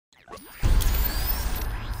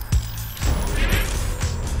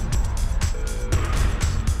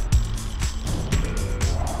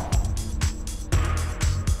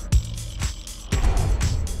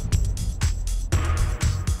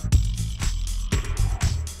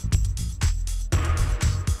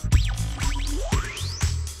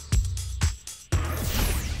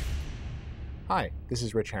Hi, this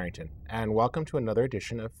is Rich Harrington, and welcome to another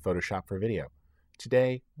edition of Photoshop for Video.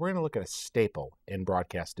 Today, we're going to look at a staple in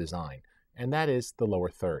broadcast design, and that is the lower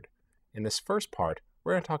third. In this first part,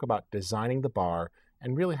 we're going to talk about designing the bar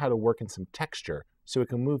and really how to work in some texture so it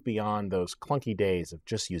can move beyond those clunky days of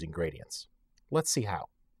just using gradients. Let's see how.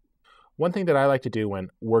 One thing that I like to do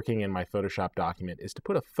when working in my Photoshop document is to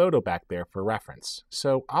put a photo back there for reference.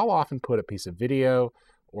 So I'll often put a piece of video,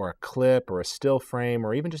 or a clip, or a still frame,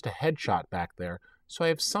 or even just a headshot back there, so I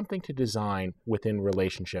have something to design within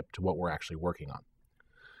relationship to what we're actually working on.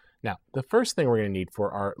 Now, the first thing we're going to need for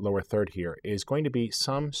our lower third here is going to be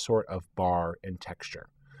some sort of bar and texture.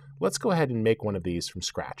 Let's go ahead and make one of these from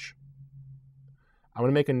scratch. I'm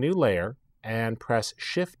going to make a new layer and press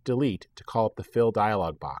Shift-Delete to call up the Fill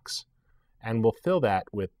dialog box, and we'll fill that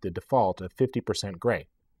with the default of 50% gray.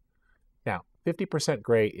 Now, 50%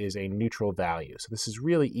 gray is a neutral value, so this is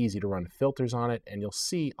really easy to run filters on it, and you'll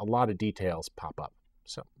see a lot of details pop up.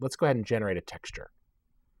 So let's go ahead and generate a texture.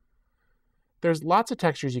 There's lots of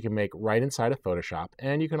textures you can make right inside of Photoshop,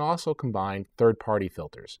 and you can also combine third-party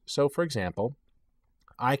filters. So for example,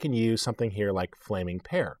 I can use something here like Flaming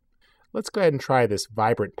Pear. Let's go ahead and try this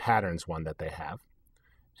Vibrant Patterns one that they have,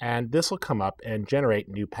 and this will come up and generate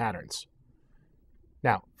new patterns.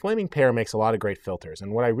 Now, Flaming Pear makes a lot of great filters,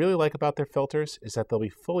 and what I really like about their filters is that they'll be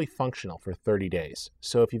fully functional for 30 days.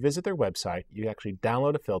 So if you visit their website, you actually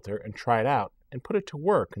download a filter and try it out and put it to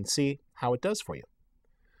work and see how it does for you.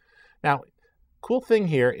 Now, cool thing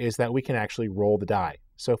here is that we can actually roll the die.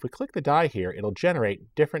 So if we click the die here, it'll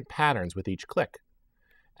generate different patterns with each click.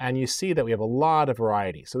 And you see that we have a lot of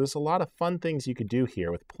variety. So there's a lot of fun things you could do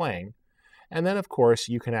here with playing. And then, of course,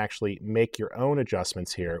 you can actually make your own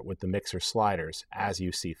adjustments here with the mixer sliders as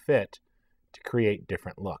you see fit to create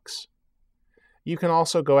different looks. You can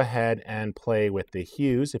also go ahead and play with the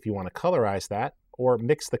hues if you want to colorize that, or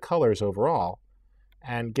mix the colors overall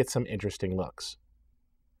and get some interesting looks.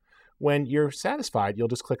 When you're satisfied, you'll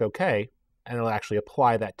just click OK, and it'll actually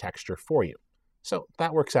apply that texture for you. So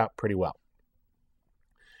that works out pretty well.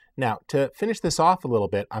 Now, to finish this off a little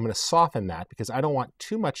bit, I'm going to soften that because I don't want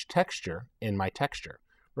too much texture in my texture.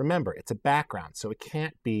 Remember, it's a background, so it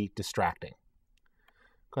can't be distracting.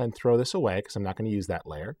 Go ahead and throw this away because I'm not going to use that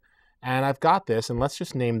layer. And I've got this, and let's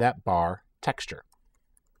just name that bar Texture.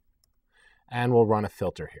 And we'll run a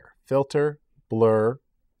filter here. Filter, Blur,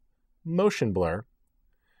 Motion Blur,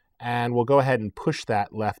 and we'll go ahead and push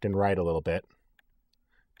that left and right a little bit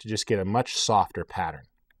to just get a much softer pattern.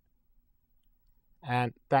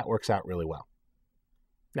 And that works out really well.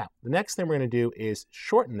 Now, the next thing we're going to do is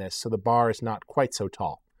shorten this so the bar is not quite so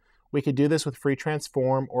tall. We could do this with Free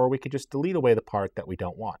Transform, or we could just delete away the part that we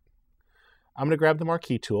don't want. I'm going to grab the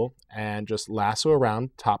Marquee tool and just lasso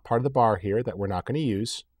around the top part of the bar here that we're not going to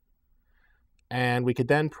use. And we could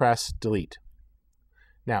then press Delete.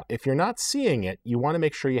 Now, if you're not seeing it, you want to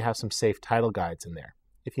make sure you have some safe title guides in there.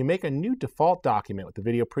 If you make a new default document with the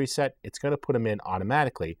video preset, it's going to put them in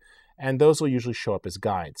automatically, and those will usually show up as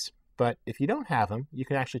guides. But if you don't have them, you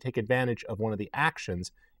can actually take advantage of one of the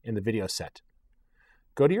actions in the video set.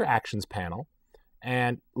 Go to your Actions panel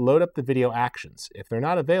and load up the video actions. If they're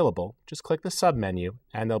not available, just click the sub-menu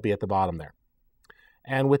and they'll be at the bottom there.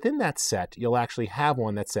 And within that set, you'll actually have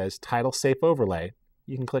one that says Title Safe Overlay.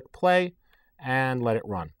 You can click play and let it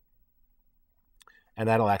run. And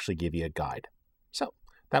that'll actually give you a guide. So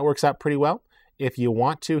that works out pretty well. If you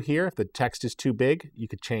want to here, if the text is too big, you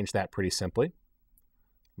could change that pretty simply.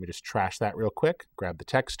 Let me just trash that real quick, grab the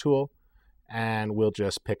text tool, and we'll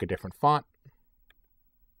just pick a different font.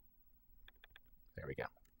 There we go.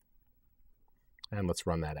 And let's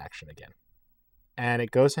run that action again. And it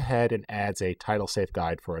goes ahead and adds a title safe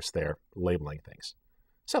guide for us there, labeling things.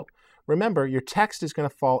 So remember, your text is going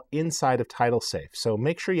to fall inside of title safe, so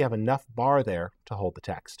make sure you have enough bar there to hold the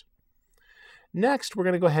text. Next, we're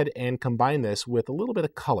going to go ahead and combine this with a little bit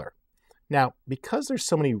of color. Now, because there's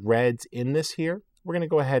so many reds in this here, we're going to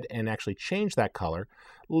go ahead and actually change that color.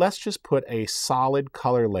 Let's just put a solid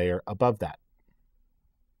color layer above that.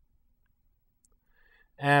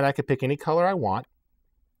 And I could pick any color I want.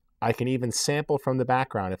 I can even sample from the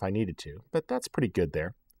background if I needed to, but that's pretty good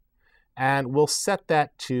there. And we'll set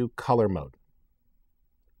that to color mode.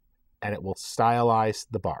 And it will stylize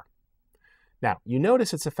the bar. Now, you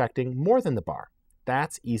notice it's affecting more than the bar.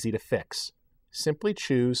 That's easy to fix. Simply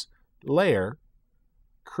choose Layer,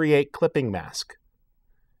 Create Clipping Mask.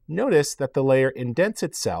 Notice that the layer indents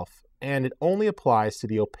itself, and it only applies to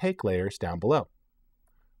the opaque layers down below.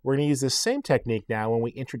 We're going to use this same technique now when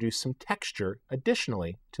we introduce some texture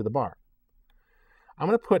additionally to the bar. I'm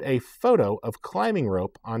going to put a photo of climbing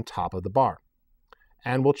rope on top of the bar.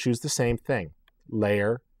 And we'll choose the same thing,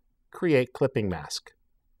 Layer, create clipping mask,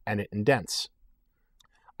 and it indents.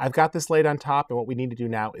 I've got this laid on top, and what we need to do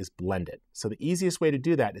now is blend it. So the easiest way to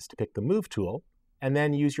do that is to pick the Move tool and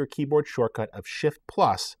then use your keyboard shortcut of Shift+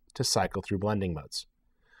 to cycle through blending modes.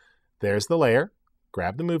 There's the layer.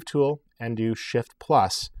 Grab the Move tool and do Shift+,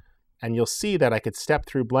 and you'll see that I could step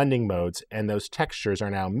through blending modes, and those textures are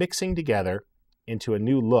now mixing together into a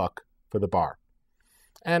new look for the bar.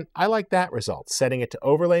 And I like that result, setting it to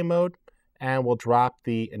overlay mode, and we'll drop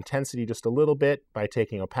the intensity just a little bit by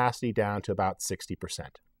taking opacity down to about 60%.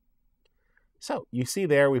 So you see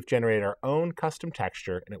there we've generated our own custom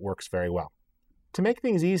texture, and it works very well. To make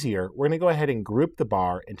things easier, we're going to go ahead and group the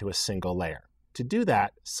bar into a single layer. To do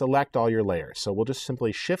that, select all your layers. So we'll just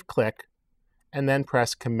simply Shift-click and then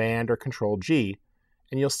press Command or Control-G,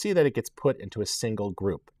 and you'll see that it gets put into a single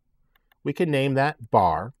group. We can name that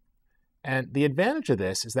bar, and the advantage of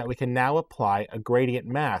this is that we can now apply a gradient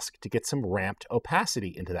mask to get some ramped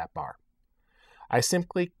opacity into that bar. I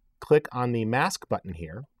simply click on the Mask button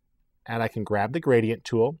here, and I can grab the Gradient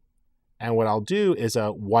tool, and what I'll do is a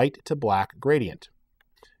white to black gradient.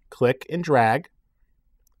 Click and drag,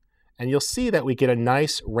 and you'll see that we get a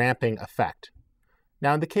nice ramping effect.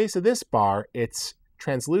 Now in the case of this bar, it's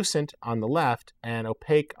translucent on the left and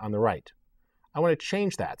opaque on the right. I want to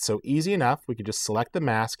change that, so easy enough, we can just select the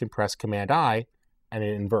mask and press Command-I, and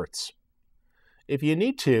it inverts. If you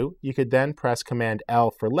need to, you could then press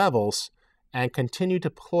Command-L for levels and continue to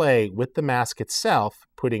play with the mask itself,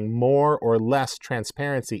 putting more or less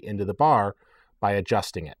transparency into the bar by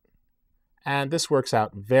adjusting it. And this works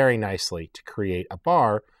out very nicely to create a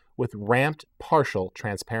bar with ramped partial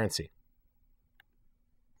transparency.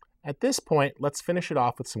 At this point, let's finish it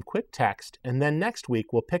off with some quick text, and then next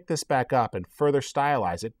week we'll pick this back up and further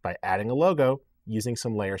stylize it by adding a logo using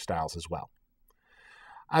some layer styles as well.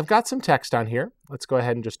 I've got some text on here. Let's go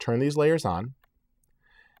ahead and just turn these layers on.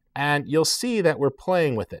 And you'll see that we're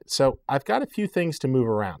playing with it. So I've got a few things to move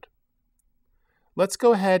around. Let's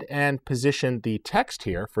go ahead and position the text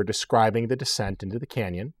here for describing the descent into the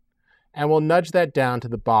canyon, and we'll nudge that down to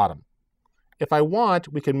the bottom. If I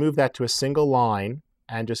want, we can move that to a single line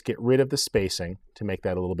and just get rid of the spacing to make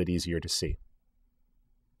that a little bit easier to see.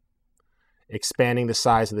 Expanding the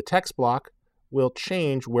size of the text block will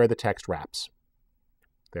change where the text wraps.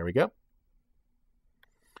 There we go.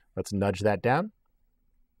 Let's nudge that down.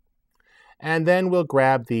 And then we'll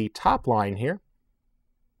grab the top line here.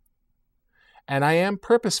 And I am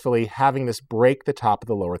purposefully having this break the top of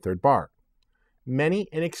the lower third bar. Many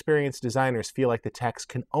inexperienced designers feel like the text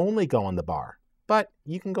can only go on the bar, but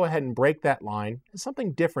you can go ahead and break that line. It's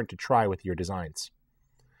something different to try with your designs.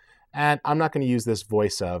 And I'm not going to use this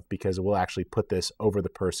voice of because we'll actually put this over the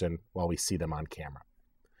person while we see them on camera.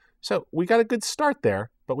 So we got a good start there,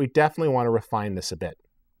 but we definitely want to refine this a bit.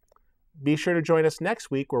 Be sure to join us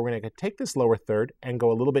next week where we're going to take this lower third and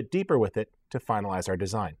go a little bit deeper with it to finalize our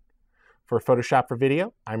design. For Photoshop for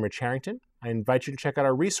Video, I'm Rich Harrington. I invite you to check out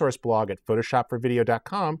our resource blog at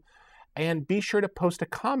photoshopforvideo.com, and be sure to post a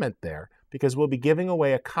comment there because we'll be giving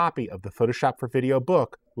away a copy of the Photoshop for Video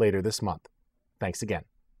book later this month. Thanks again.